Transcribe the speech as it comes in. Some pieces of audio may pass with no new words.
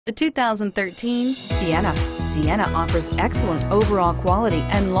The 2013 Sienna. Sienna offers excellent overall quality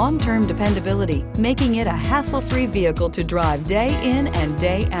and long-term dependability, making it a hassle-free vehicle to drive day in and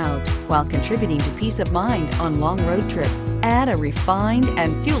day out, while contributing to peace of mind on long road trips. Add a refined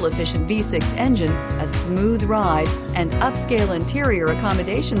and fuel-efficient V6 engine, a smooth ride, and upscale interior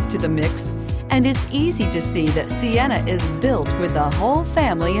accommodations to the mix, and it's easy to see that Sienna is built with the whole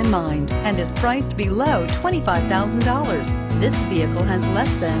family in mind and is priced below $25,000. This vehicle has less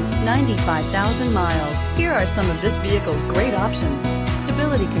than 95,000 miles. Here are some of this vehicle's great options: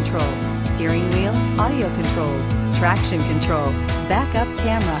 stability control, steering wheel audio controls, traction control, backup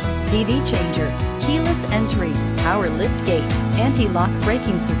camera, CD changer, keyless entry, power liftgate, anti-lock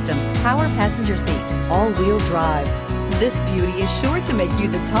braking system, power passenger seat, all-wheel drive. This beauty is sure to make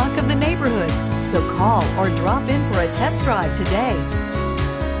you the talk of the neighborhood. So call or drop in for a test drive today.